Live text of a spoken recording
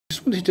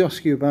just wanted to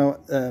ask you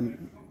about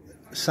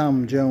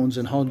Sam Jones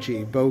and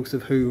Hodgie, both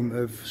of whom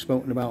have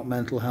spoken about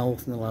mental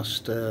health in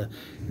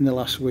the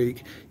last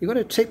week. You've got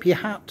to tip your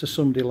hat to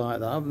somebody like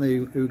that, haven't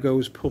you, who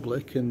goes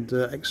public and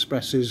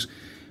expresses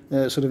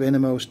sort of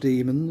innermost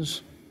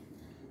demons.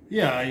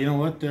 Yeah, you know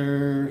what?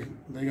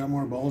 They got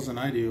more balls than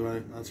I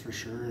do. That's for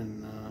sure.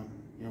 And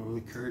you know,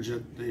 the courage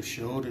that they've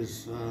showed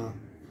is.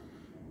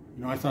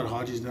 You know, I thought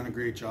Hodgie's done a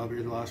great job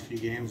here the last few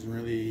games and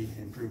really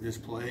improved his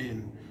play.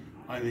 And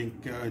I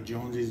think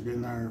Jonesy's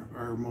been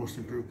our most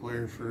improved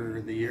player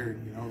for the year.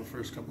 You know, the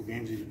first couple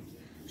games he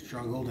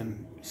struggled,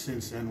 and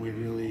since then we've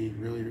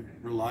really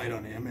relied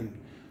on him.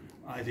 And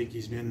I think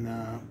he's been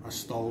a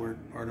stalwart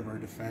part of our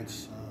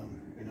defense.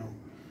 You know,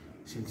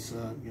 since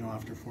you know,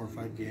 after 4 or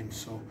 5 games.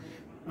 So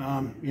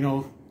you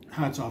know,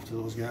 hats off to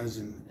those guys,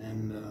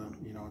 and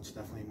you know, it's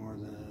definitely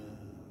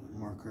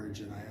more courage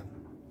than I have.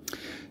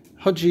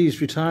 Hodgie's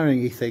retiring,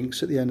 he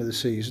thinks, at the end of the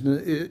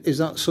season. Is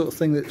that sort of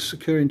thing that's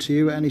occurring to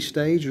you at any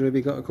stage, or have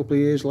you got a couple of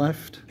years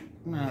left?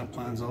 Nah,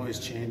 plans always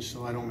change,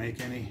 so I don't make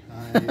any.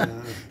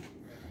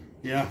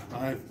 Yeah,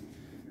 I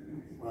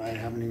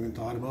haven't even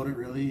thought about it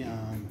really. You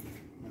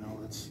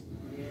know,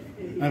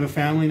 I have a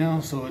family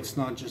now, so it's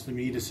not just a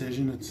me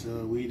decision; it's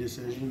a we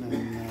decision,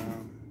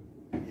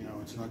 and you know,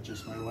 it's not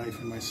just my wife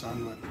and my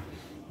son, but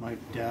my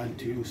dad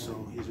too.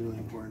 So he's really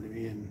important to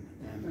me, and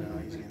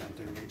he's getting up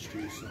there in age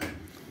too. So.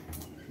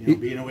 You know,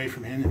 being away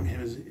from him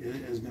has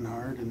been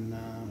hard, and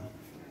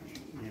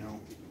you know,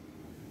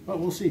 but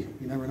we'll see.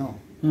 You never know.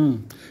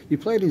 You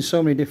played in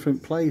so many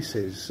different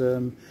places.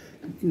 You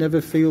never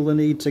feel the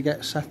need to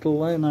get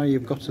settled there now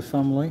you've got a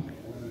family?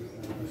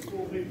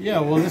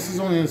 Yeah, well, this is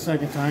only the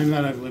second time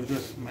that I've lived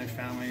with my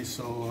family.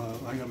 So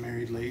I got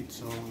married late,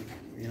 so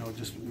you know,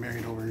 just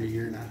married over a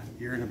year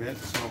and a bit.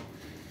 So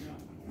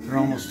for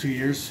almost 2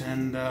 years,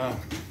 and.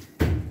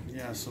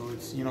 Yeah, so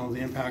it's, you know,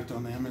 the impact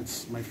on them.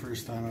 It's my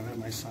first time I've had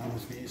my son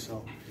with me,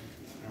 so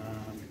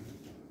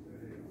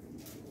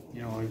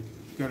you know,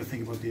 I've got to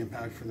think about the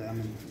impact for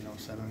them, and you know,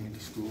 settling into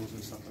schools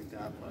and stuff like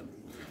that. But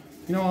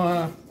you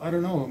know, I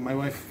don't know. My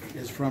wife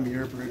is from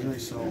Europe originally,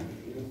 so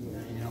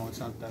you know, it's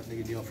not that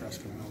big a deal for us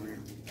coming over here.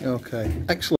 Okay, excellent.